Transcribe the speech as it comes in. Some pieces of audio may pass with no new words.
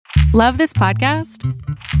Love this podcast?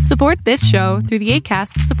 Support this show through the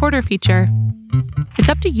Acast supporter feature. It's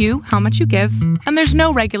up to you how much you give, and there's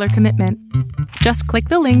no regular commitment. Just click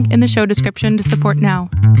the link in the show description to support now.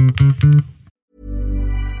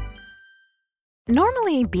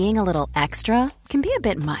 Normally, being a little extra can be a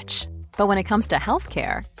bit much, but when it comes to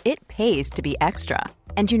healthcare, it pays to be extra.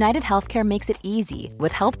 And United Healthcare makes it easy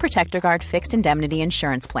with Health Protector Guard fixed indemnity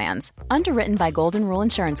insurance plans. Underwritten by Golden Rule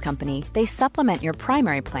Insurance Company, they supplement your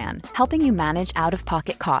primary plan, helping you manage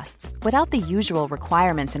out-of-pocket costs without the usual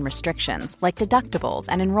requirements and restrictions like deductibles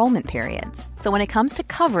and enrollment periods. So when it comes to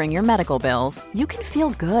covering your medical bills, you can feel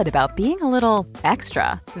good about being a little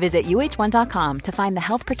extra. Visit uh1.com to find the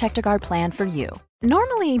Health Protector Guard plan for you.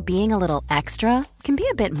 Normally, being a little extra can be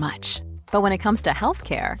a bit much. But when it comes to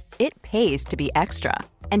healthcare, it pays to be extra.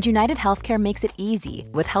 And United Healthcare makes it easy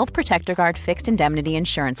with Health Protector Guard fixed indemnity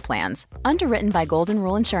insurance plans. Underwritten by Golden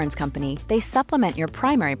Rule Insurance Company, they supplement your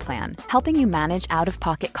primary plan, helping you manage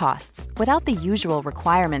out-of-pocket costs without the usual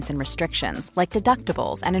requirements and restrictions like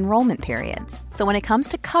deductibles and enrollment periods. So when it comes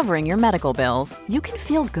to covering your medical bills, you can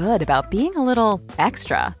feel good about being a little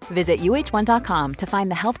extra. Visit uh1.com to find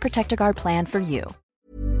the Health Protector Guard plan for you.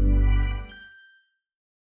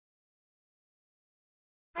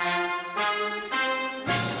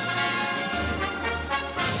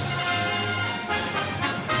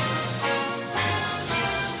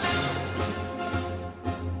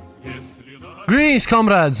 Greetings,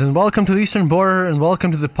 comrades, and welcome to the Eastern Border, and welcome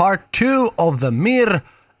to the part 2 of the MIR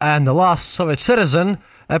and the Last Soviet Citizen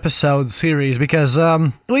episode series, because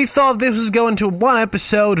we thought this was going to one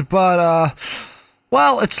episode, but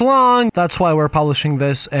well, it's long. That's why we're publishing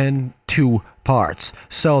this in 2 parts,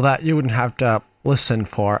 so that you wouldn't have to listen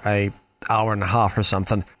for a hour and a half or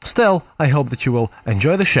something. Still, I hope that you will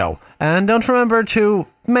enjoy the show, and don't remember to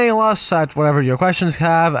mail us at whatever your questions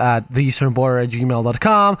have at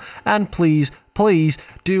theeasternborder@gmail.com, and please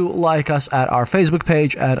do like us at our Facebook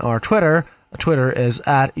page and our Twitter. Twitter is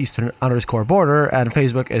at Eastern_Border, and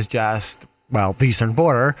Facebook is just, well, the Eastern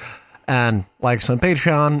Border, and like us on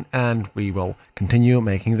Patreon, and we will continue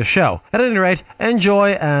making the show. At any rate,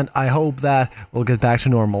 enjoy, and I hope that we'll get back to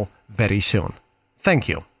normal very soon. Thank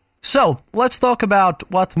you. So, let's talk about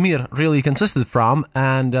what MIR really consisted from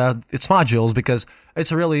and its modules, because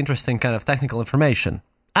it's a really interesting kind of technical information.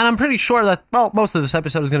 And I'm pretty sure that, well, most of this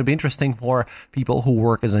episode is going to be interesting for people who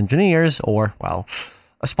work as engineers or, well,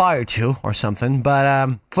 aspire to or something.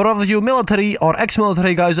 But for all of you military or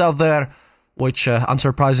ex-military guys out there, which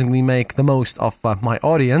unsurprisingly make the most of my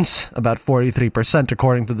audience, about 43%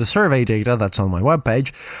 according to the survey data that's on my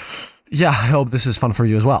webpage, yeah, I hope this is fun for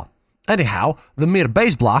you as well. Anyhow, the MIR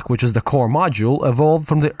base block, which is the core module, evolved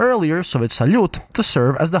from the earlier Soviet Salyut to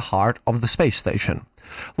serve as the heart of the space station.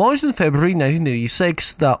 Launched in February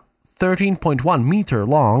 1986, the 13.1 meter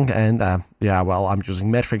long, and I'm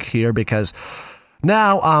using metric here because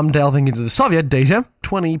now I'm delving into the Soviet data,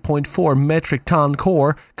 20.4 metric ton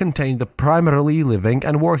core contained the primarily living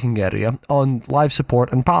and working area on life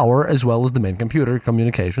support and power, as well as the main computer,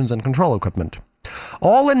 communications, and control equipment.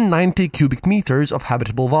 All in 90 cubic meters of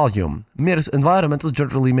habitable volume. MIR's environment is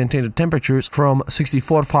generally maintained at temperatures from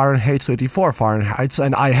 64 Fahrenheit to 84 Fahrenheit,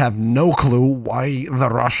 and I have no clue why the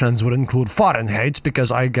Russians would include Fahrenheit,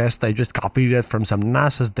 because I guess they just copied it from some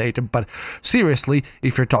NASA's data, but seriously,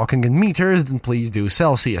 if you're talking in meters, then please do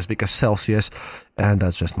Celsius, because Celsius, and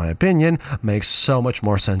that's just my opinion, makes so much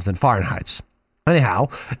more sense than Fahrenheit. Anyhow,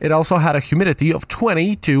 it also had a humidity of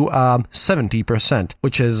 20 to 70%,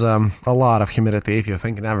 which is a lot of humidity if you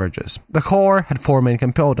think in averages. The core had 4 main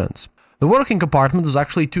components. The working compartment was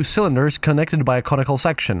actually 2 cylinders connected by a conical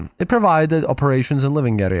section. It provided operations and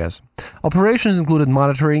living areas. Operations included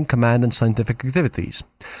monitoring, command, and scientific activities.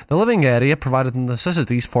 The living area provided the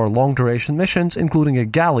necessities for long-duration missions, including a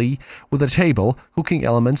galley with a table, cooking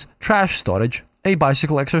elements, trash storage, a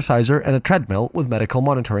bicycle exerciser, and a treadmill with medical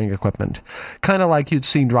monitoring equipment. Kind of like you'd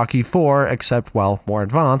seen Rocky IV, except, well, more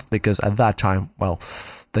advanced, because at that time, well,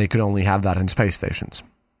 they could only have that in space stations.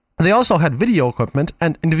 They also had video equipment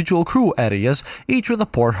and individual crew areas, each with a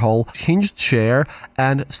porthole, hinged chair,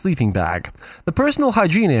 and sleeping bag. The personal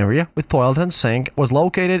hygiene area, with toilet and sink, was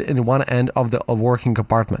located in one end of the working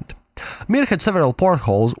compartment. MIR had several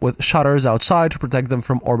portholes with shutters outside to protect them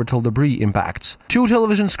from orbital debris impacts. 2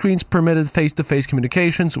 television screens permitted face-to-face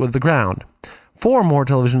communications with the ground. 4 more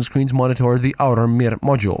television screens monitored the outer MIR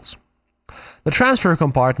modules. The transfer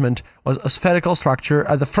compartment was a spherical structure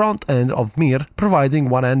at the front end of MIR, providing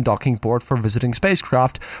one end docking port for visiting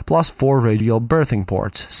spacecraft, plus 4 radial berthing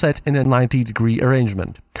ports, set in a 90-degree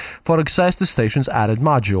arrangement, for access to station's added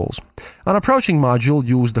modules. An approaching module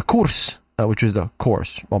used the Kurs, which is the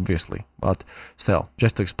course, obviously, but still,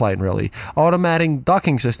 just to explain really, automatic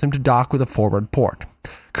docking system to dock with a forward port.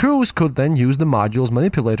 Crews could then use the module's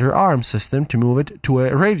manipulator arm system to move it to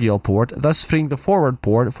a radial port, thus freeing the forward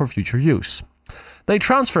port for future use. The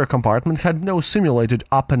transfer compartment had no simulated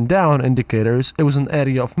up and down indicators. It was an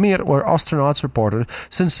area of MIR where astronauts reported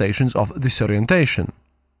sensations of disorientation.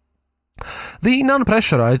 The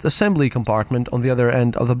non-pressurized assembly compartment on the other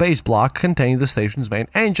end of the base block contained the station's main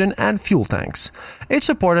engine and fuel tanks. It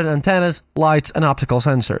supported antennas, lights, and optical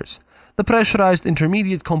sensors. The pressurized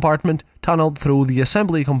intermediate compartment tunneled through the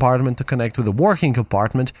assembly compartment to connect with the working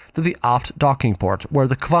compartment to the aft docking port, where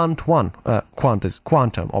the Quant is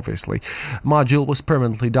quantum, obviously, module was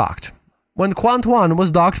permanently docked. When Quant 1 was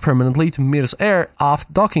docked permanently to MIR's air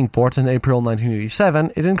aft docking port in April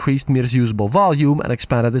 1987, it increased MIR's usable volume and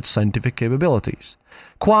expanded its scientific capabilities.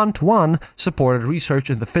 Quant 1 supported research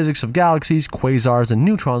in the physics of galaxies, quasars, and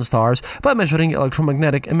neutron stars by measuring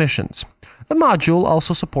electromagnetic emissions. The module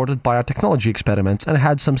also supported biotechnology experiments and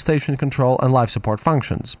had some station control and life support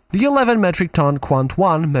functions. The 11 metric ton Quant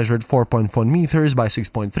 1 measured 4.1 meters by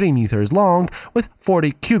 6.3 meters long with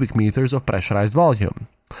 40 cubic meters of pressurized volume.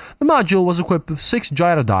 The module was equipped with 6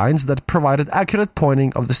 gyrodynes that provided accurate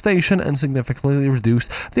pointing of the station and significantly reduced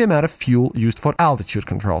the amount of fuel used for altitude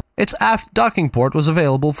control. Its aft docking port was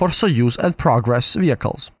available for Soyuz and Progress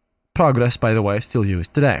vehicles. Progress, by the way, still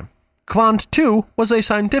used today. Quant 2 was a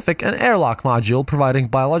scientific and airlock module providing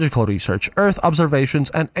biological research, Earth observations,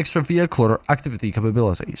 and extravehicular activity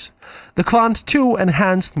capabilities. The Quant 2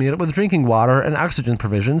 enhanced MIR with drinking water and oxygen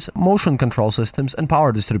provisions, motion control systems, and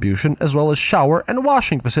power distribution, as well as shower and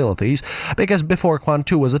washing facilities, because before Quant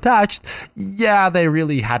 2 was attached, they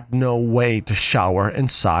really had no way to shower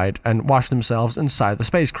inside and wash themselves inside the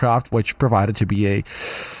spacecraft, which provided to be a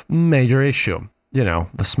major issue. You know,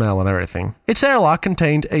 the smell and everything. Its airlock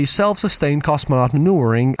contained a self-sustained cosmonaut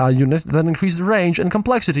maneuvering unit that increased the range and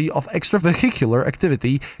complexity of extravehicular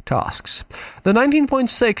activity tasks. The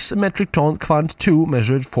 19.6 metric ton Quant 2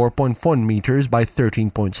 measured 4.1 meters by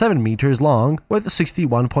 13.7 meters long, with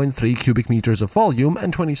 61.3 cubic meters of volume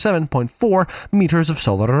and 27.4 meters of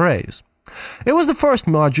solar arrays. It was the first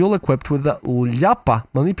module equipped with the Lyapa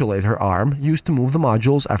manipulator arm used to move the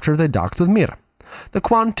modules after they docked with MIR. The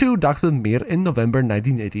Quant 2 docked with MIR in November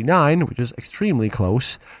 1989, which is extremely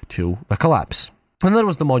close to the collapse. And that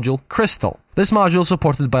was the module Crystal. This module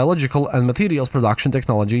supported biological and materials production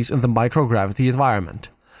technologies in the microgravity environment.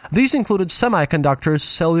 These included semiconductors,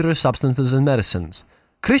 cellular substances, and medicines.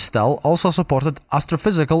 Crystal also supported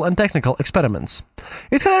astrophysical and technical experiments.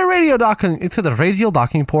 It had a radial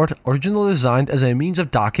docking port, originally designed as a means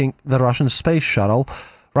of docking the Russian shuttle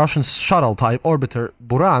type orbiter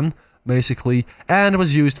Buran, basically, and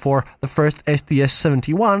was used for the first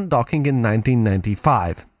STS-71 docking in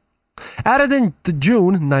 1995. Added in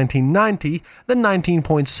June 1990, the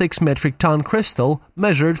 19.6 metric ton Crystal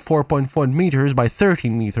measured 4.1 meters by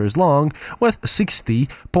 13 meters long, with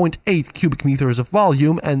 60.8 cubic meters of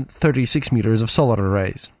volume and 36 meters of solar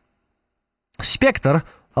arrays. Spectre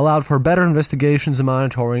allowed for better investigations and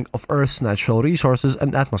monitoring of Earth's natural resources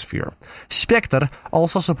and atmosphere. Spectre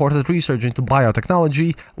also supported research into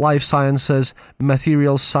biotechnology, life sciences,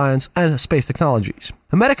 materials science, and space technologies.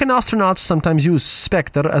 American astronauts sometimes use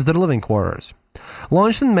Spectre as their living quarters.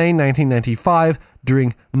 Launched in May 1995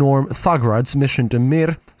 during Norm Thograd's mission to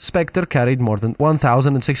MIR, Spectre carried more than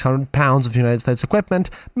 1,600 pounds of United States equipment,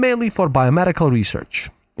 mainly for biomedical research.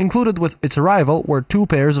 Included with its arrival were 2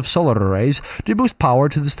 pairs of solar arrays to boost power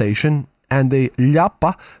to the station and a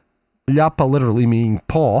Lyapa literally meaning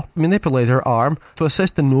paw, manipulator arm to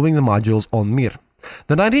assist in moving the modules on MIR.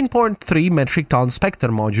 The 19.3 metric ton Spectre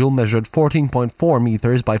module measured 14.4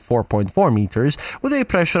 meters by 4.4 meters with a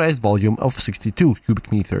pressurized volume of 62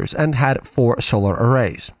 cubic meters and had 4 solar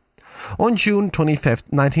arrays. On June 25,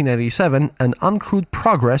 1987, an uncrewed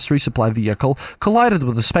Progress resupply vehicle collided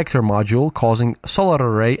with the Spectre module, causing solar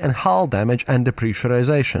array and hull damage and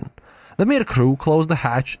depressurization. The MIR crew closed the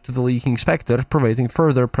hatch to the leaking Spectre, preventing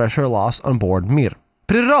further pressure loss on board MIR.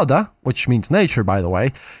 Priroda, which means nature, by the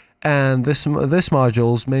way, and this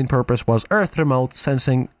module's main purpose was Earth remote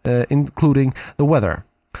sensing, including the weather,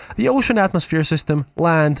 the ocean atmosphere system,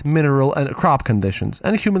 land, mineral, and crop conditions,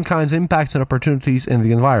 and humankind's impacts and opportunities in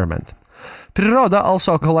the environment. Priroda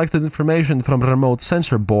also collected information from remote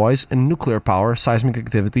sensor buoys in nuclear power, seismic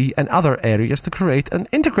activity, and other areas to create an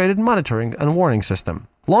integrated monitoring and warning system.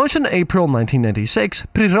 Launched in April 1996,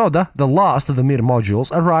 Priroda, the last of the MIR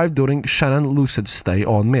modules, arrived during Shannon Lucid's stay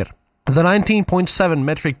on MIR. The 19.7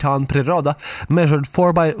 metric ton Priroda measured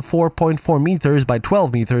 4.4 meters by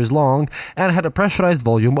 12 meters long and had a pressurized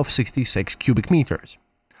volume of 66 cubic meters.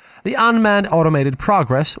 The unmanned automated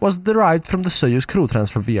Progress was derived from the Soyuz crew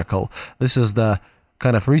transfer vehicle. This is the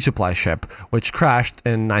kind of resupply ship, which crashed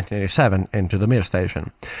in 1987 into the Mir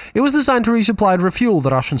station. It was designed to resupply and refuel the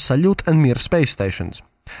Russian Salyut and Mir space stations.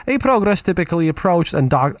 A Progress typically approached and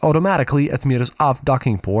docked automatically at Mir's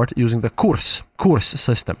off-docking port using the Kurs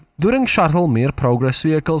system. During shuttle, Mir Progress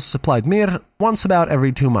vehicles supplied Mir once about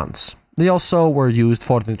every 2 months. They also were used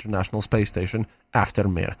for the International Space Station after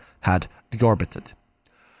Mir had deorbited.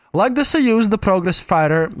 Like the Soyuz, the Progress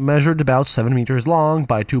fighter measured about 7 meters long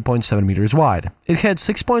by 2.7 meters wide. It had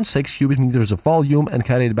 6.6 cubic meters of volume and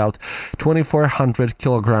carried about 2,400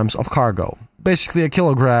 kilograms of cargo. Basically, a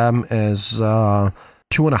kilogram is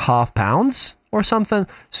 2.5 pounds or something.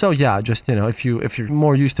 So yeah, just, if you're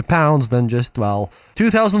more used to pounds than just,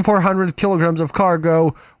 2,400 kilograms of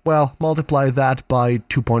cargo, multiply that by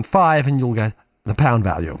 2.5 and you'll get the pound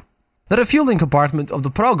value. The refueling compartment of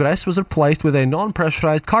the Progress was replaced with a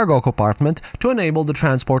non-pressurized cargo compartment to enable the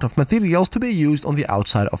transport of materials to be used on the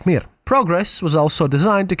outside of Mir. Progress was also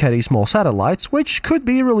designed to carry small satellites, which could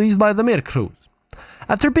be released by the Mir crews.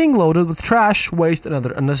 After being loaded with trash, waste and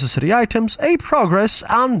other unnecessary items, a Progress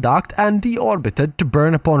undocked and deorbited to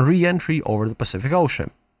burn upon re-entry over the Pacific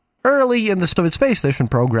Ocean. Early in the Soviet space station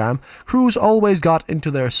program, crews always got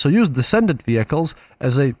into their Soyuz descendant vehicles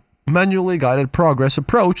as a manually guided Progress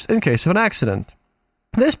approached in case of an accident.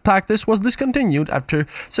 This practice was discontinued after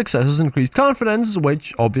successes increased confidence,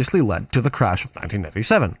 which obviously led to the crash of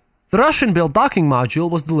 1987. The Russian-built docking module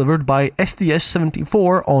was delivered by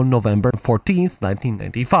STS-74 on November 14,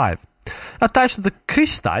 1995. Attached to the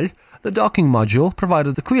Kristall, the docking module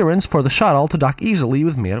provided the clearance for the shuttle to dock easily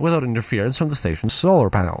with Mir without interference from the station's solar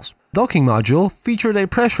panels. Docking module featured a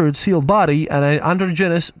pressured sealed body and an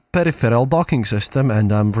androgynous peripheral docking system,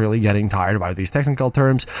 and I'm really getting tired by these technical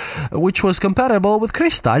terms, which was compatible with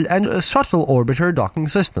Kristall and shuttle orbiter docking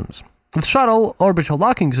systems. The shuttle orbital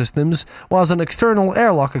docking systems was an external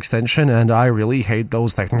airlock extension, and I really hate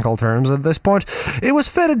those technical terms at this point. It was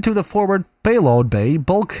fitted to the forward payload bay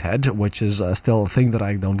bulkhead, which is still a thing that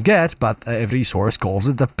I don't get, but every source calls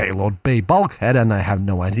it the payload bay bulkhead, and I have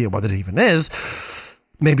no idea what it even is.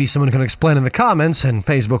 Maybe someone can explain in the comments in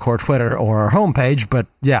Facebook or Twitter or our homepage, but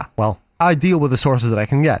yeah, I deal with the sources that I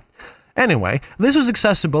can get. Anyway, this was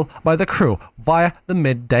accessible by the crew via the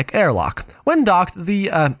mid-deck airlock. When docked, the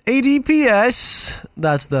ADPS,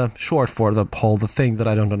 that's the short for the thing that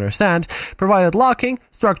I don't understand, provided locking,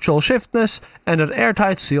 structural stiffness, and an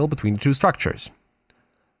airtight seal between the two structures.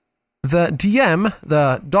 The DM,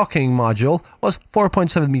 the docking module, was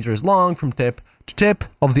 4.7 meters long from tip to tip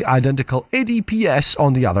of the identical ADPS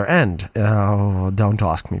on the other end. Oh, don't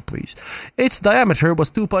ask me, please. Its diameter was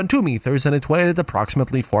 2.2 meters and it weighed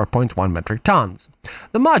approximately 4.1 metric tons.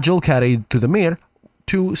 The module carried to the Mir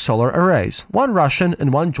 2 solar arrays, one Russian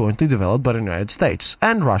and one jointly developed by the United States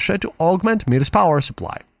and Russia to augment Mir's power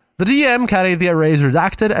supply. The DM carried the arrays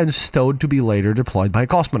redacted and stowed to be later deployed by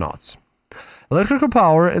cosmonauts. Electrical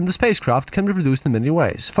power in the spacecraft can be produced in many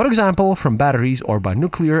ways, for example, from batteries or by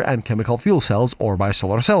nuclear and chemical fuel cells or by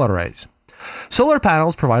solar cell arrays. Solar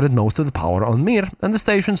panels provided most of the power on Mir, and the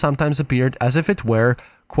station sometimes appeared as if it were,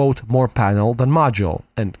 quote, more panel than module,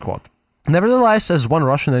 end quote. Nevertheless, as one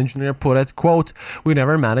Russian engineer put it, quote, we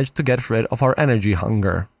never managed to get rid of our energy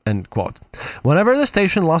hunger, end quote. Whenever the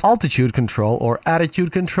station lost altitude control or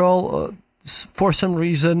attitude control, for some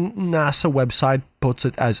reason, NASA website puts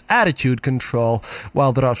it as attitude control,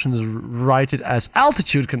 while the Russians write it as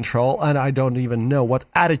altitude control, and I don't even know what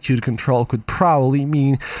attitude control could probably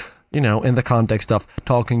mean, in the context of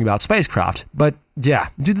talking about spacecraft. But yeah,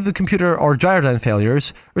 due to the computer or gyrodyne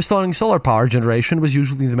failures, restoring solar power generation was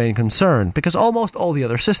usually the main concern, because almost all the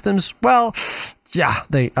other systems,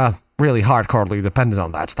 they really hardcorely depended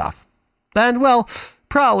on that stuff. And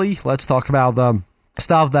probably let's talk about the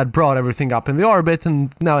stuff that brought everything up in the orbit,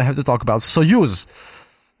 and now I have to talk about Soyuz.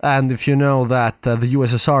 And if you know that the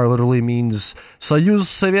USSR literally means Союз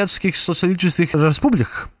Советских Социалистических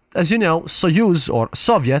Республик. As you know, Soyuz, or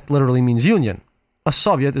Soviet, literally means union. A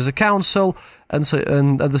Soviet is a council,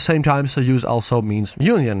 and at the same time, Soyuz also means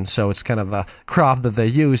union, so it's kind of the craft that they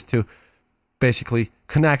use to basically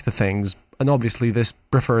connect the things, and obviously this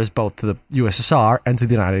refers both to the USSR and to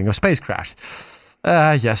the uniting of spacecraft.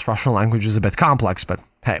 Yes, Russian language is a bit complex, but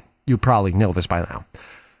hey, you probably know this by now.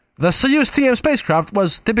 The Soyuz TM spacecraft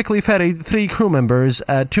was typically ferried 3 crew members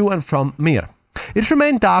to and from Mir. It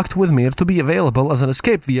remained docked with Mir to be available as an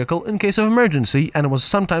escape vehicle in case of emergency, and was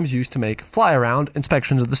sometimes used to make fly-around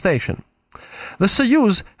inspections of the station. The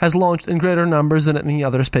Soyuz has launched in greater numbers than any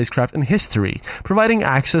other spacecraft in history, providing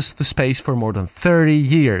access to space for more than 30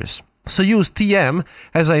 years. Soyuz TM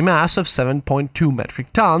has a mass of 7.2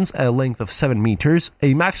 metric tons, a length of 7 meters,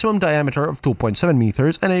 a maximum diameter of 2.7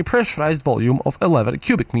 meters, and a pressurized volume of 11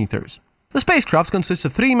 cubic meters. The spacecraft consists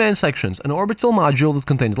of 3 main sections: an orbital module that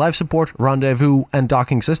contains life support, rendezvous, and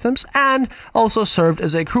docking systems, and also served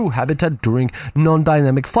as a crew habitat during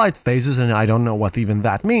non-dynamic flight phases, and I don't know what even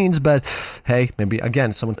that means, but hey, maybe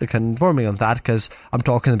again someone can inform me on that, because I'm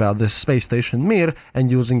talking about this space station MIR and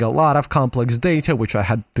using a lot of complex data, which I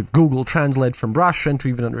had to Google translate from Russian to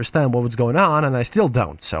even understand what was going on, and I still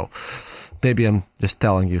don't, so maybe I'm just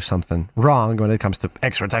telling you something wrong when it comes to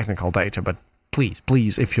extra technical data, but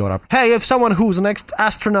please, if you're up. Hey, if someone who's an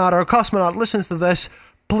astronaut or cosmonaut listens to this,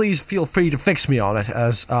 please feel free to fix me on it,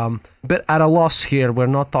 as a bit at a loss here. We're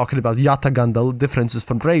not talking about Yataganda differences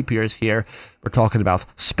from rapiers here. We're talking about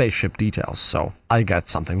spaceship details, so I get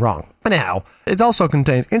something wrong. Anyhow, it also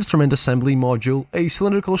contained instrument assembly module, a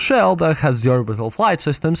cylindrical shell that has the orbital flight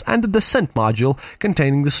systems, and a descent module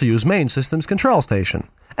containing the Soyuz main systems control station.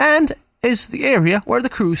 And is the area where the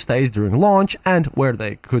crew stays during launch and where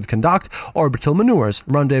they could conduct orbital maneuvers,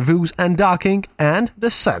 rendezvous, and docking and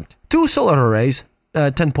descent. 2 solar arrays,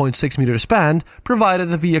 10.6 meter span, provided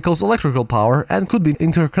the vehicle's electrical power and could be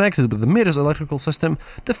interconnected with the MIR's electrical system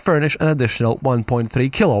to furnish an additional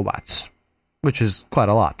 1.3 kilowatts, which is quite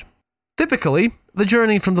a lot. Typically, the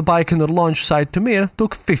journey from the Baikonur launch site to MIR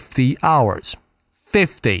took 50 hours.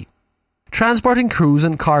 50! Transporting crews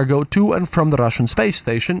and cargo to and from the Russian space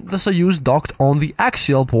station, the Soyuz docked on the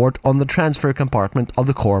axial port on the transfer compartment of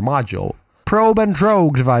the core module. Probe and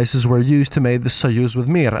drogue devices were used to mate the Soyuz with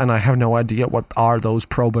MIR, and I have no idea what are those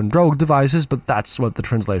probe and drogue devices, but that's what the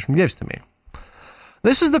translation gives to me.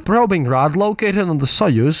 This is the probing rod located on the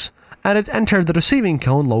Soyuz, and it entered the receiving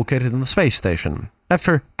cone located on the space station.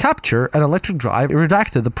 After capture, an electric drive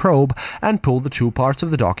retracted the probe and pulled the 2 parts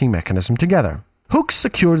of the docking mechanism together. Hooks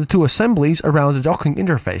secured the 2 assemblies around the docking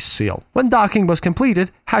interface seal. When docking was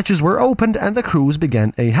completed, hatches were opened and the crews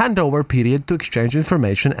began a handover period to exchange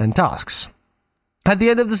information and tasks. At the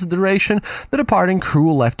end of this duration, the departing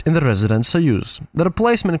crew left in the resident Soyuz. The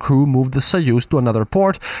replacement crew moved the Soyuz to another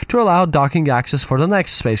port to allow docking access for the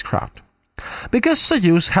next spacecraft. Because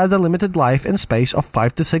Soyuz had a limited life in space of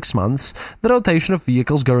 5 to 6 months, the rotation of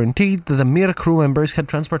vehicles guaranteed that the MIR crew members had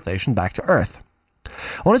transportation back to Earth.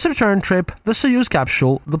 On its return trip, the Soyuz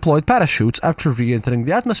capsule deployed parachutes after re-entering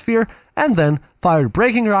the atmosphere and then fired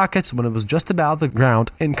braking rockets when it was just about the ground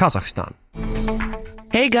in Kazakhstan.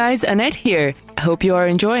 Hey guys, Annette here. Hope you are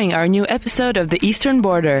enjoying our new episode of The Eastern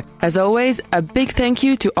Border. As always, a big thank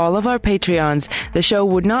you to all of our Patreons. The show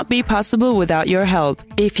would not be possible without your help.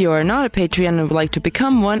 If you are not a Patreon and would like to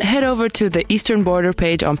become one, head over to the Eastern Border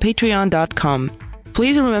page on patreon.com.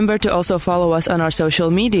 Please remember to also follow us on our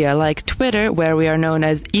social media like Twitter, where we are known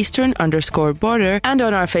as Eastern_Border, and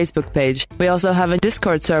on our Facebook page. We also have a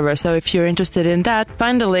Discord server, so if you're interested in that,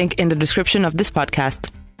 find the link in the description of this podcast.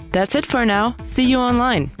 That's it for now. See you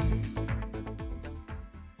online.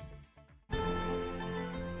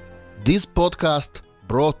 This podcast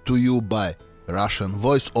brought to you by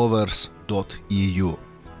RussianVoiceovers.eu.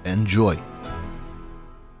 Enjoy.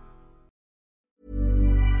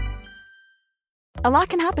 A lot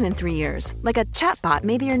can happen in 3 years, like a chatbot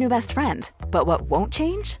may be your new best friend. But what won't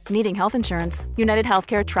change? Needing health insurance. United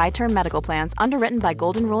Healthcare Tri-Term Medical Plans, underwritten by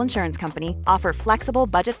Golden Rule Insurance Company, offer flexible,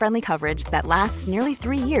 budget-friendly coverage that lasts nearly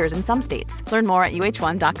 3 years in some states. Learn more at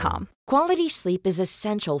uh1.com. Quality sleep is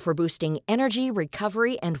essential for boosting energy,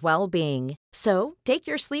 recovery, and well-being. So, take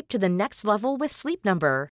your sleep to the next level with Sleep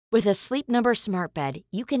Number. With a Sleep Number smart bed,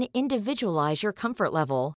 you can individualize your comfort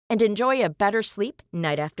level and enjoy a better sleep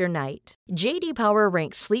night after night. J.D. Power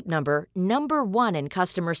ranks Sleep Number number 1 in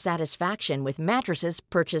customer satisfaction with mattresses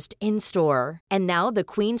purchased in-store. And now the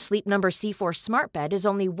Queen Sleep Number C4 smart bed is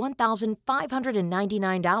only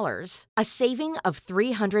 $1,599, a saving of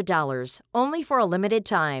 $300, only for a limited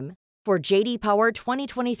time. For J.D. Power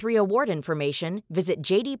 2023 award information, visit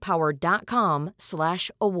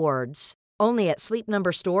jdpower.com/awards. Only at Sleep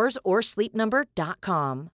Number stores or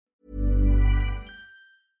sleepnumber.com.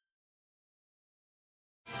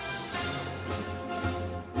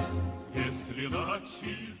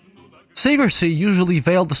 Secrecy usually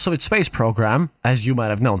veiled the Soviet space program, as you might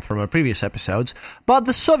have known from our previous episodes, but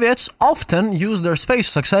the Soviets often used their space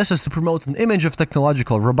successes to promote an image of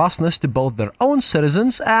technological robustness to both their own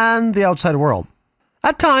citizens and the outside world.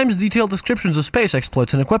 At times, detailed descriptions of space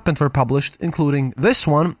exploits and equipment were published, including this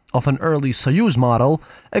one of an early Soyuz model,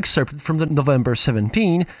 excerpted from the November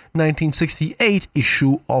 17, 1968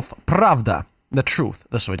 issue of Pravda, The Truth,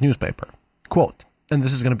 the Soviet newspaper. Quote, and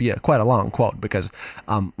this is going to be quite a long quote because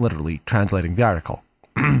I'm literally translating the article.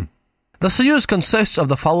 The Soyuz consists of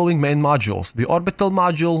the following main modules: the orbital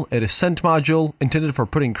module, a descent module, intended for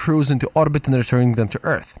putting crews into orbit and returning them to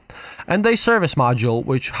Earth, and a service module,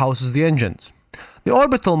 which houses the engines. The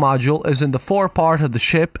orbital module is in the forepart of the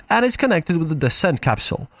ship and is connected with the descent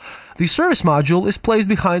capsule. The service module is placed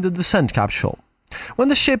behind the descent capsule. When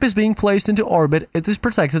the ship is being placed into orbit, it is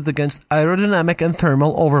protected against aerodynamic and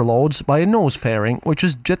thermal overloads by a nose fairing, which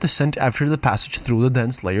is jettisoned after the passage through the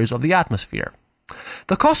dense layers of the atmosphere.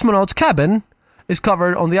 The cosmonaut's cabin is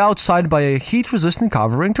covered on the outside by a heat-resistant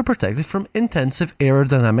covering to protect it from intensive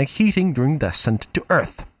aerodynamic heating during descent to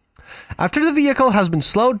Earth. After the vehicle has been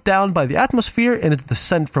slowed down by the atmosphere in its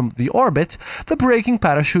descent from the orbit, the braking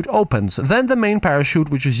parachute opens. Then the main parachute,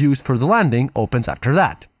 which is used for the landing, opens after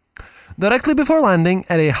that. Directly before landing,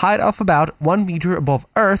 at a height of about 1 meter above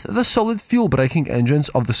Earth, the solid fuel braking engines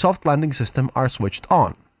of the soft landing system are switched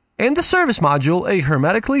on. In the service module, a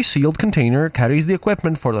hermetically sealed container carries the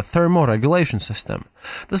equipment for the thermoregulation system,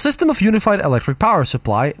 the system of unified electric power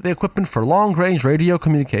supply, the equipment for long-range radio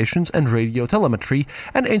communications and radio telemetry,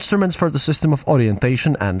 and instruments for the system of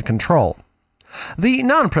orientation and control. The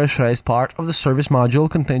non-pressurized part of the service module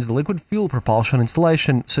contains the liquid fuel propulsion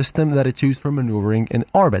installation system that is used for maneuvering in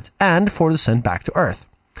orbit and for descent back to Earth.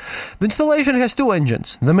 The installation has 2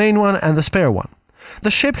 engines, the main one and the spare one.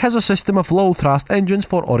 The ship has a system of low-thrust engines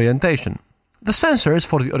for orientation. The sensors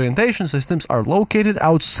for the orientation systems are located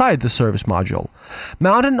outside the service module.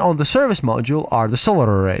 Mounted on the service module are the solar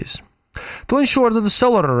arrays. To ensure that the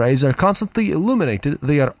solar arrays are constantly illuminated,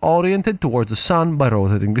 they are oriented towards the sun by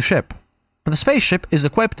rotating the ship. The spaceship is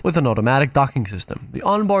equipped with an automatic docking system. The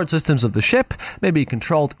onboard systems of the ship may be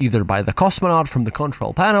controlled either by the cosmonaut from the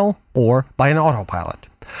control panel or by an autopilot.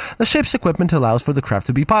 The ship's equipment allows for the craft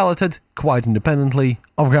to be piloted quite independently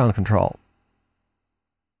of ground control.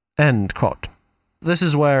 End quote. This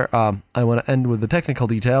is where I want to end with the technical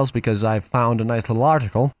details because I found a nice little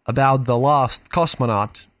article about the lost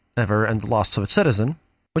cosmonaut ever and the lost Soviet citizen,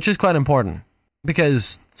 which is quite important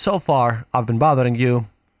because so far I've been bothering you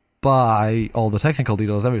by all the technical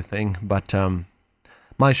details, everything, but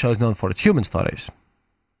my show is known for its human stories.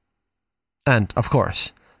 And, of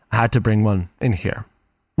course, I had to bring one in here.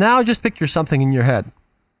 Now just picture something in your head.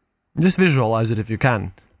 Just visualize it if you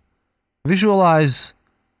can. Visualize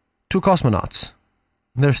 2 cosmonauts.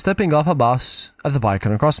 They're stepping off a bus at the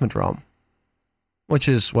Baikonur Cosmodrome, which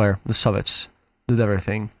is where the Soviets did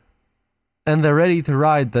everything. And they're ready to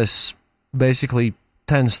ride this basically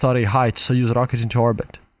 10-story height Soyuz rocket into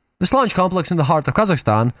orbit. This launch complex in the heart of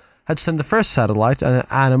Kazakhstan had sent the first satellite, an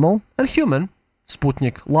animal and human,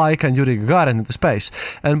 Sputnik, Laika, and Yuri Gagarin into space.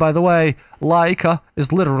 And by the way, Laika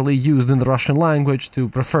is literally used in the Russian language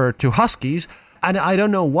to refer to huskies. And I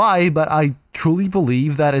don't know why, but I truly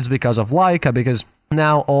believe that it's because of Laika, because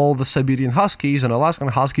now all the Siberian huskies and Alaskan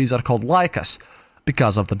huskies are called Laikas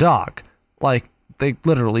because of the dog. Like, they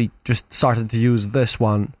literally just started to use this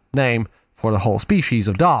one name for the whole species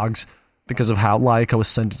of dogs because of how Laika was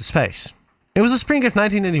sent into space. It was the spring of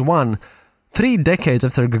 1981, 3 decades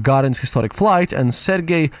after Gagarin's historic flight, and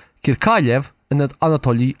Sergei Kirkayev and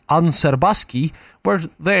Anatoly Anserbatsky were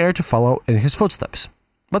there to follow in his footsteps.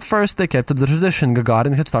 But first they kept up the tradition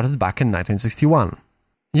Gagarin had started back in 1961.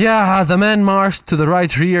 Yeah, the men marched to the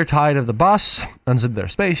right rear tire of the bus, unzipped their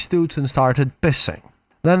spacesuits and started pissing.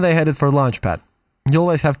 Then they headed for the launch pad. You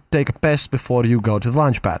always have to take a piss before you go to the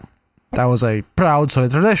launch pad. That was a proud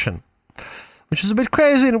Soviet tradition. Which is a bit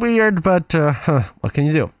crazy and weird, but what can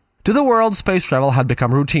you do? To the world, space travel had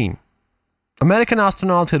become routine. American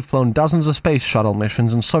astronauts had flown dozens of space shuttle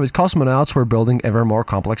missions, and Soviet cosmonauts were building ever more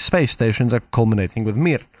complex space stations, culminating with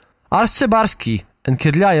MIR, Artsebarsky, and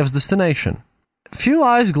Kirlyayev's destination. Few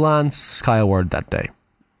eyes glanced skyward that day,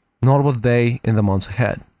 nor would they in the months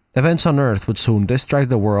ahead. Events on Earth would soon distract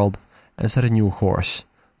the world and set a new course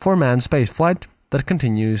for manned spaceflight that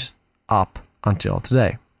continues up until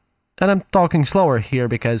today. And I'm talking slower here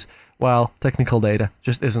because, well, technical data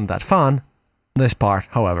just isn't that fun. This part,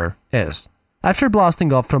 however, is. After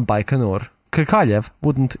blasting off from Baikonur, Kirkayev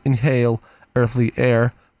wouldn't inhale earthly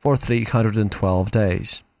air for 312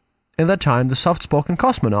 days. In that time, the soft-spoken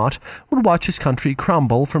cosmonaut would watch his country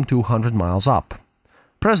crumble from 200 miles up.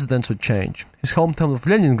 Presidents would change. His hometown of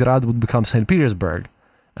Leningrad would become St. Petersburg,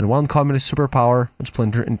 and one communist superpower would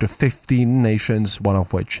splinter into 15 nations, one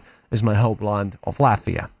of which is my homeland of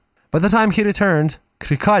Latvia. By the time he returned,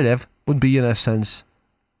 Kirkayev would be, in a sense,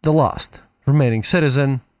 the last remaining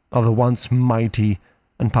citizen of the once mighty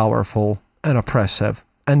and powerful and oppressive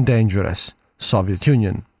and dangerous Soviet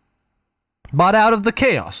Union. But out of the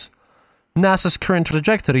chaos, NASA's current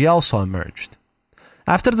trajectory also emerged.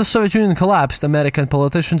 After the Soviet Union collapsed, American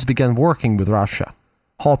politicians began working with Russia,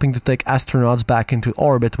 hoping to take astronauts back into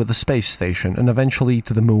orbit with the space station and eventually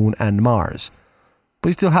to the Moon and Mars.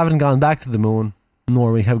 We still haven't gone back to the Moon,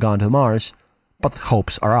 nor we have gone to Mars, but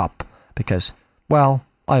hopes are up, because, well,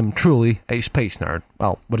 I'm truly a space nerd.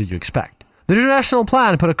 Well, what did you expect? The international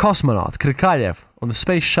plan put a cosmonaut, Krikalev, on the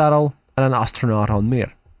space shuttle and an astronaut on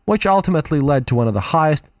Mir, which ultimately led to one of the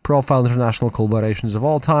highest profile international collaborations of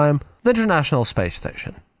all time, the International Space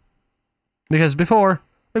Station. Because before,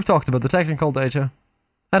 we've talked about the technical data,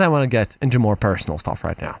 and I want to get into more personal stuff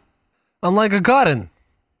right now. Unlike Gagarin,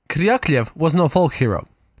 Krikalev was no folk hero.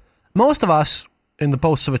 Most of us in the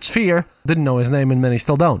post-Soviet sphere didn't know his name, and many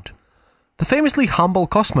still don't. The famously humble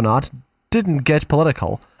cosmonaut didn't get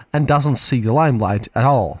political and doesn't seek the limelight at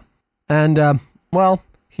all. And, well,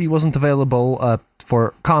 he wasn't available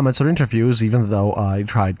for comments or interviews, even though I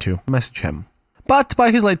tried to message him. But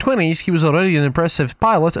by his late 20s, he was already an impressive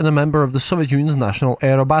pilot and a member of the Soviet Union's national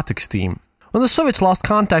aerobatics team. When the Soviets lost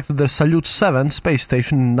contact with their Salyut 7 space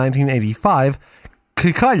station in 1985,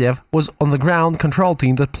 Krikalev was on the ground control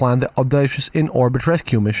team that planned the audacious in-orbit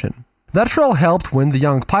rescue mission. That role helped win the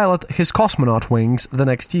young pilot his cosmonaut wings the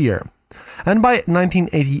next year. And by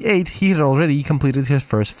 1988, he had already completed his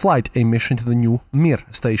first flight, a mission to the new MIR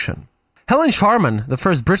station. Helen Sharman, the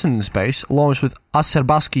first Briton in space, launched with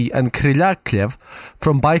Aserbatsky and Krikalev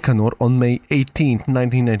from Baikonur on May 18,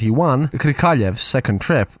 1991, Krikalev's second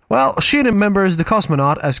trip. Well, she remembers the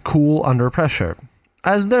cosmonaut as cool under pressure.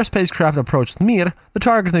 As their spacecraft approached Mir, the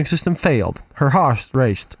targeting system failed. Her heart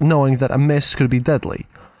raced, knowing that a miss could be deadly.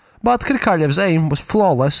 But Krikalev's aim was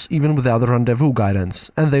flawless even without the rendezvous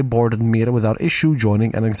guidance, and they boarded Mir without issue,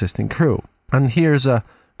 joining an existing crew. And here's a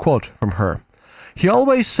quote from her. He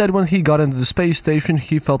always said when he got into the space station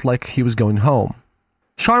he felt like he was going home.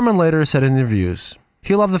 Sharman later said in interviews,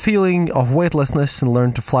 he loved the feeling of weightlessness and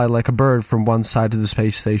learned to fly like a bird from one side of the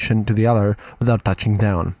space station to the other without touching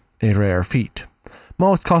down, a rare feat.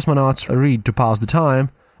 Most cosmonauts read to pass the time,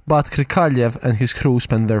 but Krikalev and his crew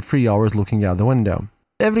spend their free hours looking out the window.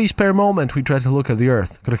 Every spare moment we try to look at the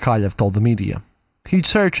Earth, Krikalev told the media. He'd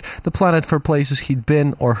search the planet for places he'd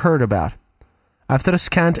been or heard about. After a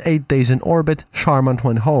scant 8 days in orbit, Sharman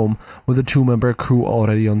went home with a 2-member crew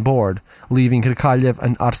already on board, leaving Krikalev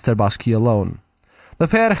and Asterbatsky alone. The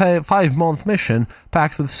pair had a 5-month mission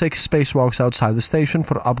packed with 6 spacewalks outside the station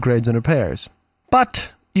for upgrades and repairs.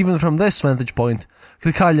 But, even from this vantage point,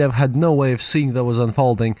 Krikalev had no way of seeing what was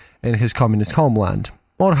unfolding in his communist homeland,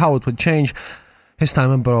 or how it would change his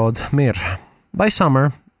time abroad, Mir. By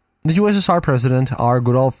summer, the USSR president, our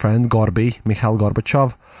good old friend Gorby, Mikhail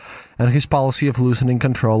Gorbachev, and his policy of loosening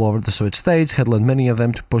control over the Soviet states had led many of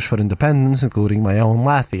them to push for independence, including my own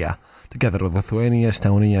Latvia, together with Lithuania,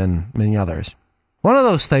 Estonia, and many others. One of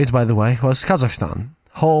those states, by the way, was Kazakhstan,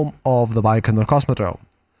 home of the Baikonur Cosmodrome.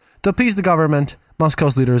 To appease the government,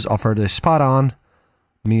 Moscow's leaders offered a spot-on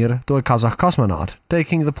Mir to a Kazakh cosmonaut,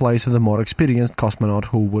 taking the place of the more experienced cosmonaut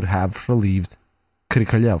who would have relieved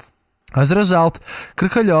Krikalev. As a result,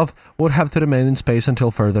 Krikalev would have to remain in space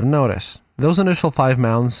until further notice. Those initial 5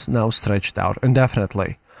 months now stretched out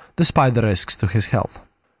indefinitely, despite the risks to his health.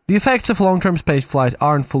 The effects of long-term spaceflight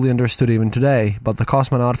aren't fully understood even today, but the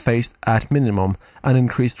cosmonaut faced, at minimum, an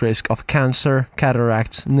increased risk of cancer,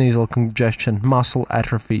 cataracts, nasal congestion, muscle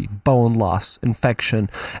atrophy, bone loss, infection,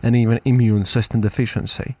 and even immune system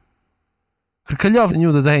deficiency. Krikalev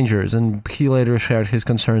knew the dangers, and he later shared his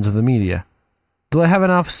concerns with the media. Do I have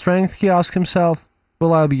enough strength, he asked himself.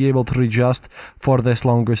 Will I be able to readjust for this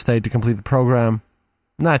longer stay to complete the program?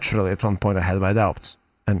 Naturally, at one point I had my doubts.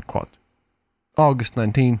 End quote. August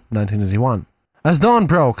 19, 1981. As dawn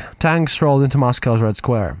broke, tanks rolled into Moscow's Red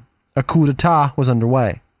Square. A coup d'etat was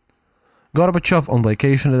underway. Gorbachev, on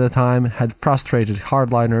vacation at the time, had frustrated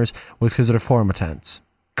hardliners with his reform attempts.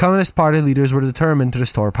 Communist Party leaders were determined to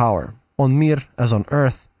restore power. On Mir, as on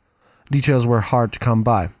Earth, details were hard to come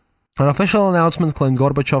by. An official announcement claimed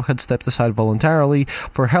Gorbachev had stepped aside voluntarily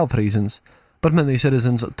for health reasons, but many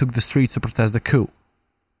citizens took the streets to protest the coup.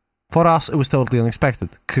 For us, it was totally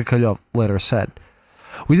unexpected, Krikalev later said.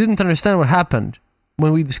 We didn't understand what happened.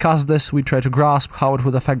 When we discussed this, we tried to grasp how it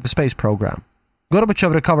would affect the space program.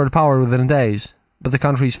 Gorbachev recovered power within days, but the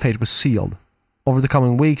country's fate was sealed. Over the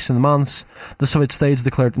coming weeks and months, the Soviet states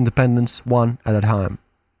declared independence one at a time.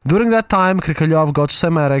 During that time, Krikalev got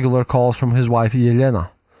semi-regular calls from his wife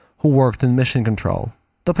Yelena, who worked in mission control.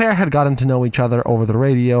 The pair had gotten to know each other over the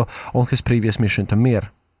radio on his previous mission to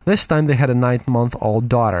Mir. This time they had a 9-month-old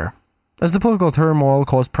daughter. As the political turmoil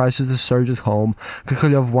caused prices to surge at home,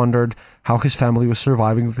 Krikalev wondered how his family was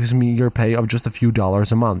surviving with his meager pay of just a few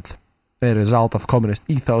dollars a month, a result of communist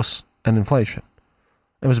ethos and inflation.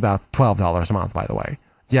 It was about $12 a month, by the way.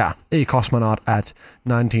 Yeah, a cosmonaut at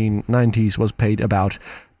 1990s was paid about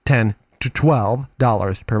 $10 to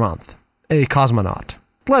 $12 per month. A cosmonaut.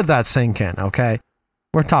 Let that sink in, okay?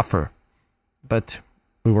 We're tougher, but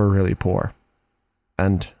we were really poor.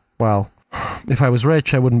 And, well, if I was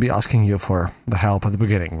rich, I wouldn't be asking you for the help at the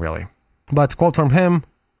beginning, really. But, quote from him,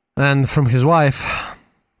 and from his wife,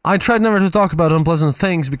 I tried never to talk about unpleasant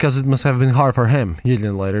things because it must have been hard for him,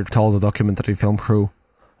 Yelin later told the documentary film crew.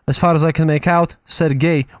 As far as I can make out,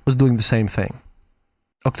 Sergei was doing the same thing.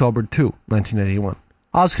 October 2, 1981.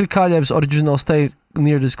 As Krikaliev's original state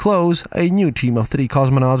neared its close, a new team of 3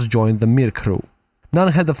 cosmonauts joined the MIR crew.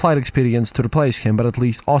 None had the flight experience to replace him, but at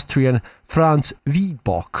least Austrian Franz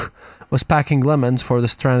Wiedbock was packing lemons for the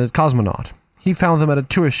stranded cosmonaut. He found them at a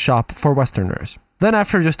tourist shop for Westerners. Then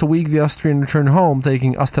after just a week, the Austrian returned home,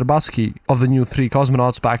 taking Osterbatsky of the new 3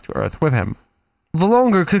 cosmonauts back to Earth with him. The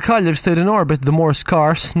longer Krikalev stayed in orbit, the more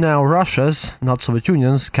scarce, now Russia's, not Soviet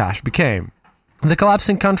Union's, cash became. The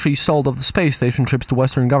collapsing country sold off the space station trips to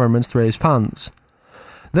Western governments to raise funds.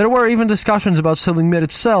 There were even discussions about selling MIR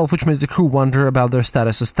itself, which makes the crew wonder about their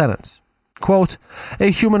status as tenants. Quote, a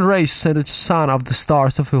human race sent its son of the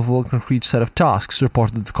stars to fulfill a concrete set of tasks,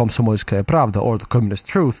 reported the Komsomolskaya Pravda, or the Communist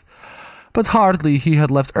Truth. But hardly he had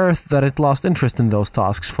left Earth that it lost interest in those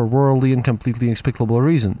tasks for worldly and completely inexplicable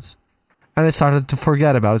reasons. And it started to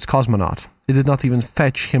forget about its cosmonaut. It did not even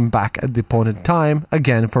fetch him back at the appointed time,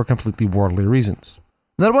 again for completely worldly reasons.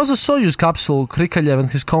 There was a Soyuz capsule Krikalev and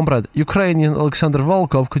his comrade, Ukrainian Alexander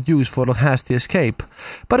Volkov, could use for a hasty escape,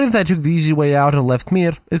 but if they took the easy way out and left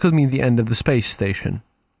Mir, it could mean the end of the space station.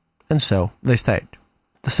 And so, they stayed.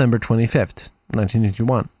 December 25th,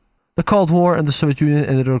 1981. The Cold War and the Soviet Union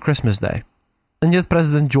ended on Christmas Day. And yet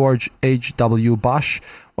President George H.W. Bush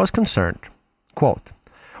was concerned. Quote,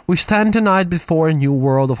 we stand tonight before a new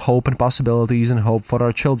world of hope and possibilities and hope for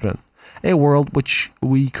our children. A world which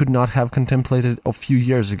we could not have contemplated a few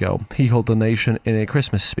years ago, he told the nation in a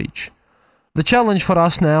Christmas speech. The challenge for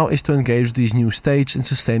us now is to engage these new states in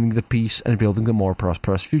sustaining the peace and building a more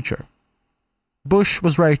prosperous future. Bush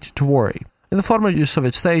was right to worry. In the former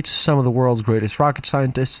Soviet states, some of the world's greatest rocket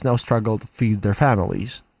scientists now struggle to feed their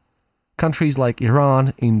families. Countries like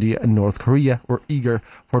Iran, India, and North Korea were eager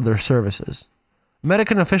for their services.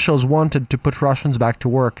 American officials wanted to put Russians back to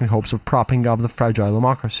work in hopes of propping up the fragile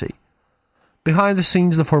democracy. Behind the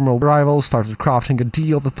scenes, the former rivals started crafting a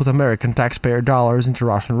deal that put American taxpayer dollars into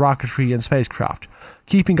Russian rocketry and spacecraft,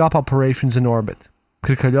 keeping up operations in orbit.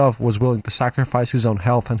 Krikalev was willing to sacrifice his own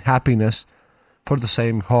health and happiness for the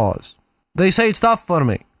same cause. They say it's tough for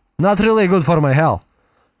me, not really good for my health,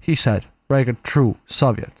 he said, like a true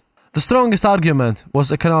Soviet. The strongest argument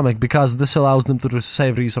was economic because this allows them to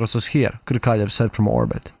save resources here, Krikalev said from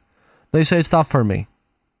orbit. They say it's tough for me.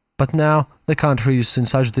 But now, the country is in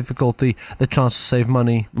such difficulty, the chance to save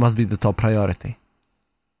money must be the top priority.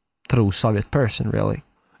 True Soviet person, really.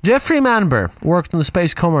 Jeffrey Manber worked on the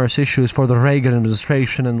space commerce issues for the Reagan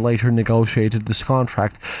administration and later negotiated this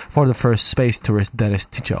contract for the first space tourist Denis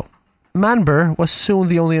Tito. Manber was soon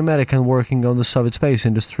the only American working on the Soviet space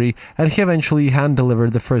industry, and he eventually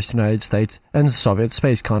hand-delivered the first United States and Soviet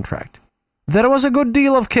space contract. There was a good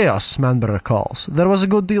deal of chaos, Manber recalls. There was a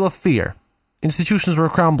good deal of fear. Institutions were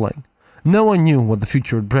crumbling. No one knew what the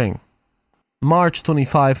future would bring. March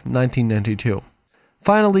 25, 1992.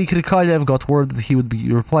 Finally, Krikalev got word that he would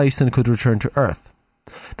be replaced and could return to Earth.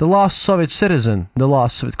 The last Soviet citizen, the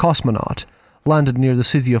last Soviet cosmonaut, landed near the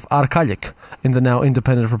city of Arkalik in the now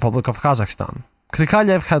independent Republic of Kazakhstan.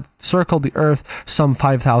 Krikalev had circled the Earth some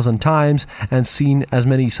 5,000 times and seen as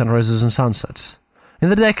many sunrises and sunsets. In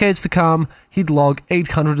the decades to come, he'd log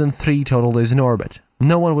 803 total days in orbit.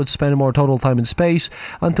 No one would spend more total time in space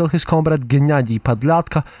until his comrade Gennady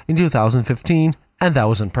Podlyatka in 2015, and that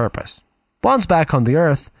was on purpose. Once back on the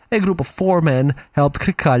Earth, a group of 4 men helped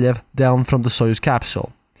Krikalev down from the Soyuz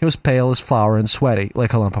capsule. He was pale as flour and sweaty,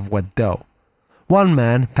 like a lump of wet dough. One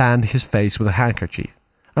man fanned his face with a handkerchief.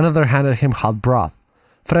 Another handed him hot broth.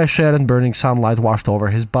 Fresh air and burning sunlight washed over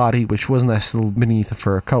his body, which was nestled beneath a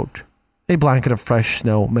fur coat. A blanket of fresh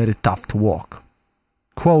snow made it tough to walk.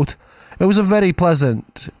 Quote, it was a very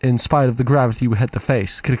pleasant, in spite of the gravity we had to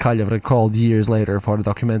face, Krikalev recalled years later for the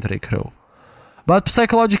documentary crew. But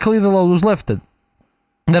psychologically the load was lifted.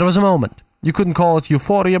 There was a moment. You couldn't call it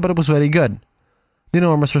euphoria, but it was very good. The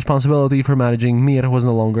enormous responsibility for managing MIR was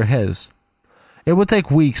no longer his. It would take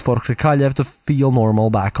weeks for Krikalev to feel normal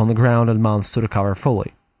back on the ground and months to recover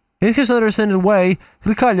fully. In his understated way,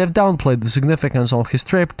 Krikalev downplayed the significance of his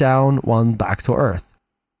trip down one back to Earth.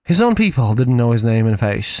 His own people didn't know his name and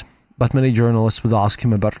face, but many journalists would ask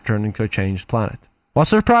him about returning to a changed planet. What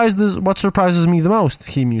surprises me the most,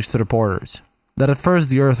 he mused to reporters. that at first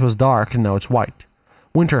the earth was dark and now it's white.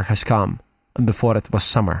 Winter has come, and before it was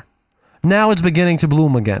summer. Now it's beginning to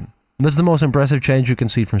bloom again. That's the most impressive change you can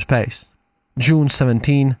see from space. June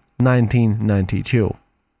 17, 1992.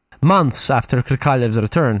 Months after Krikallev's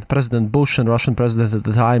return, President Bush and Russian President at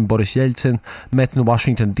the time, Boris Yeltsin, met in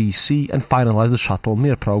Washington, D.C. and finalized the Shuttle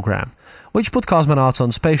MIR program, which put cosmonauts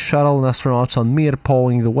on Space Shuttle and astronauts on MIR,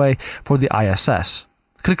 paving the way for the ISS.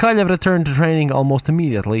 Krikallev returned to training almost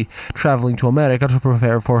immediately, traveling to America to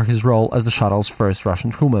prepare for his role as the shuttle's first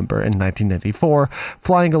Russian crew member in 1994,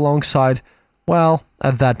 flying alongside, well,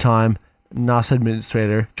 at that time, NASA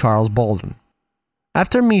Administrator Charles Bolden.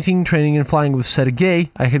 After meeting, training, and flying with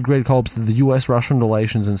Sergei, I had great hopes that the US-Russian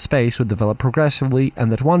relations in space would develop progressively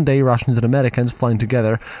and that one day Russians and Americans flying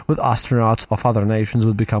together with astronauts of other nations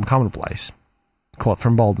would become commonplace. Quote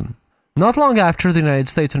from Bolden. Not long after, the United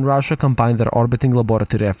States and Russia combined their orbiting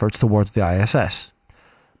laboratory efforts towards the ISS.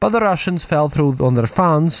 But the Russians fell through on their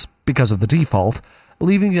funds because of the default,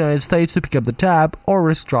 leaving the United States to pick up the tab or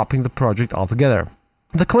risk dropping the project altogether.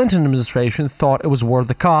 The Clinton administration thought it was worth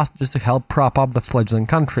the cost just to help prop up the fledgling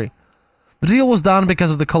country. The deal was done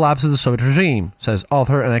because of the collapse of the Soviet regime, says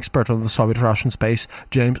author and expert on the Soviet-Russian space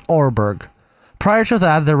James Orberg. Prior to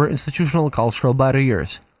that, there were institutional cultural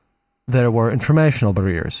barriers. There were informational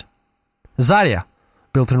barriers. Zarya,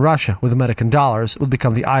 built in Russia with American dollars, would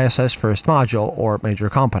become the ISS first module, or major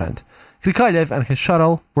component. Krikallev and his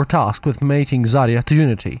shuttle were tasked with mating Zarya to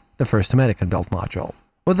Unity, the first American-built module.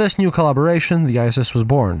 With this new collaboration, the ISS was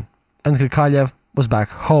born, and Krikallev was back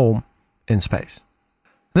home in space.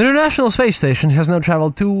 The International Space Station has now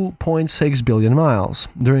traveled 2.6 billion miles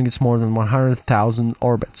during its more than 100,000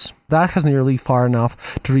 orbits. That has nearly far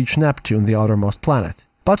enough to reach Neptune, the outermost planet.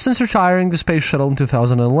 But since retiring the space shuttle in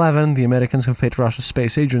 2011, the Americans have paid Russia's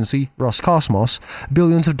space agency, Roscosmos,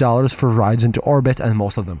 billions of dollars for rides into orbit, and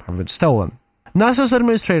most of them have been stolen. NASA's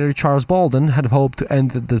Administrator Charles Bolden had hoped to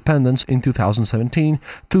end the dependence in 2017,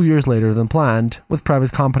 2 years later than planned, with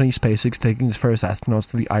private company SpaceX taking its first astronauts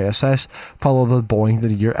to the ISS, followed by Boeing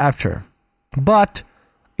the year after. But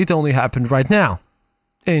it only happened right now,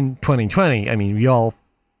 in 2020. I mean, we all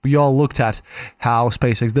looked at how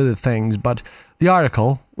SpaceX did things, but the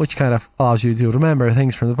article, which kind of allows you to remember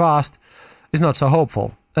things from the past, is not so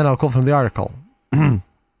hopeful. And I'll quote from the article.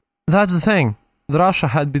 That's the thing. Russia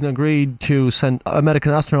had been agreed to send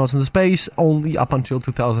American astronauts into space only up until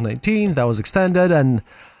 2018. That was extended,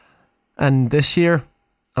 and this year,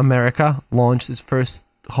 America launched its first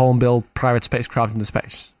home-built private spacecraft into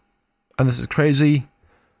space. And this is crazy,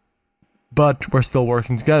 but we're still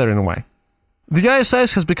working together in a way. The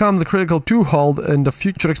ISS has become the critical toehold in the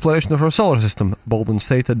future exploration of our solar system, Bolden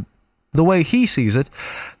stated. The way he sees it,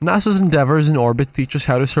 NASA's endeavors in orbit teach us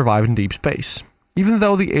how to survive in deep space. Even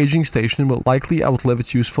though the aging station will likely outlive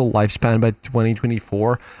its useful lifespan by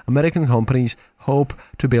 2024, American companies hope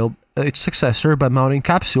to build its successor by mounting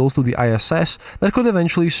capsules to the ISS that could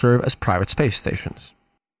eventually serve as private space stations.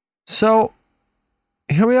 So,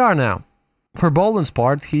 here we are now. For Bolden's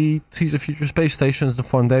part, he sees a future space station as the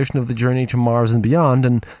foundation of the journey to Mars and beyond,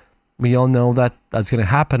 and we all know that that's going to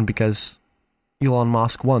happen because Elon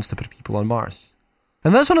Musk wants to put people on Mars.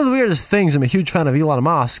 And that's one of the weirdest things. I'm a huge fan of Elon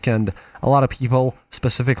Musk, and a lot of people,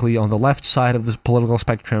 specifically on the left side of the political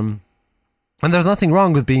spectrum, and there's nothing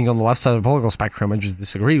wrong with being on the left side of the political spectrum, I just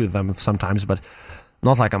disagree with them sometimes, but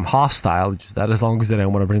not like I'm hostile, just that as long as they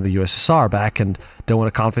don't want to bring the USSR back and don't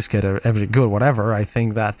want to confiscate every good, whatever, I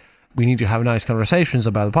think that we need to have nice conversations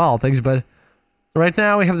about the politics, but right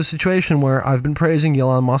now we have the situation where I've been praising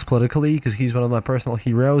Elon Musk politically because he's one of my personal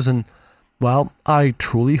heroes, and well, I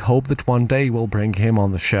truly hope that one day we'll bring him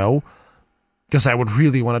on the show, because I would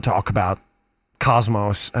really want to talk about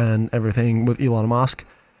cosmos and everything with Elon Musk.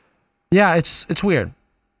 Yeah, it's weird,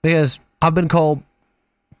 because I've been called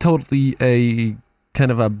totally a kind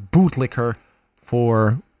of a bootlicker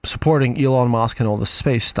for supporting Elon Musk and all the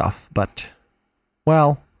space stuff, but,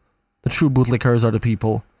 well, the true bootlickers are the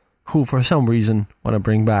people who, for some reason, want to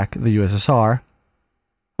bring back the USSR,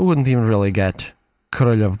 who wouldn't even really get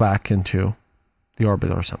Korolev back into the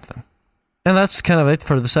orbit or something. And that's kind of it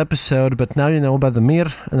for this episode, but now you know about the MIR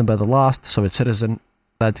and about the last Soviet citizen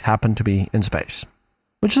that happened to be in space.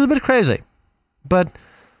 Which is a bit crazy. But,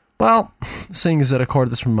 well, seeing as I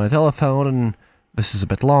record this from my telephone and this is a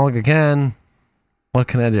bit long again, what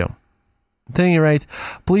can I do? At any rate,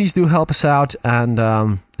 please do help us out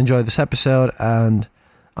and enjoy this episode, and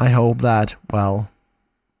I hope that, well,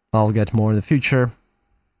 I'll get more in the future.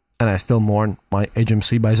 And I still mourn my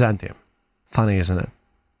HMC Byzantium. Funny, isn't it?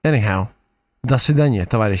 Anyhow, до свидания,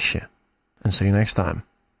 товарищи. And see you next time.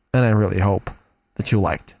 And I really hope that you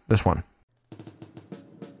liked this one.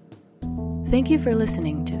 Thank you for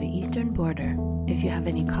listening to The Eastern Border. If you have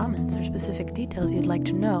any comments or specific details you'd like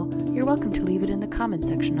to know, you're welcome to leave it in the comment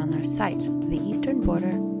section on our site,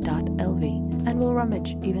 theeasternborder.lv, and we'll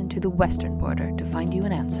rummage even to the western border to find you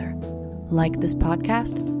an answer. Like this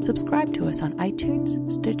podcast, subscribe to us on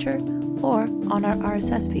iTunes, Stitcher, or on our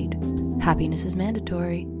RSS feed. Happiness is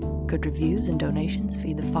mandatory. Good reviews and donations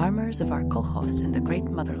feed the farmers of our kolkhos in the great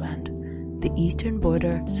motherland. The Eastern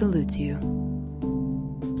Border salutes you.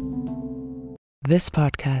 This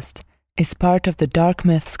podcast is part of the Dark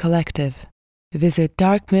Myths Collective. Visit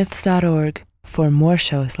darkmyths.org for more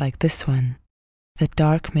shows like this one, The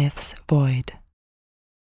Dark Myths Void.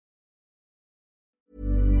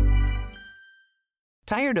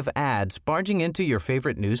 Tired of ads barging into your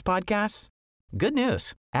favorite news podcasts? Good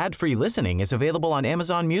news. Ad-free listening is available on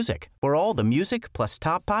Amazon Music for all the music plus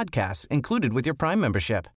top podcasts included with your Prime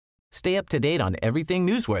membership. Stay up to date on everything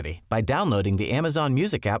newsworthy by downloading the Amazon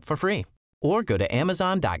Music app for free or go to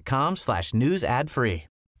amazon.com/news ad free.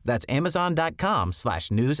 That's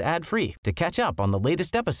amazon.com/news ad free to catch up on the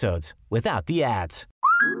latest episodes without the ads.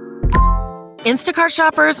 Instacart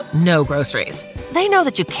shoppers know groceries. They know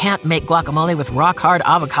that you can't make guacamole with rock-hard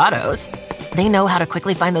avocados. They know how to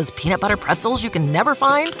quickly find those peanut butter pretzels you can never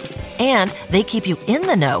find. And they keep you in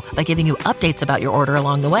the know by giving you updates about your order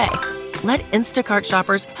along the way. Let Instacart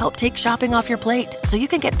shoppers help take shopping off your plate so you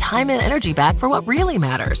can get time and energy back for what really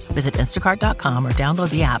matters. Visit instacart.com or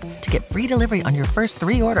download the app to get free delivery on your first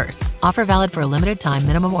 3 orders. Offer valid for a limited time.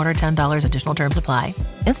 Minimum order $10. Additional terms apply.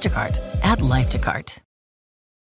 Instacart. Add life to cart.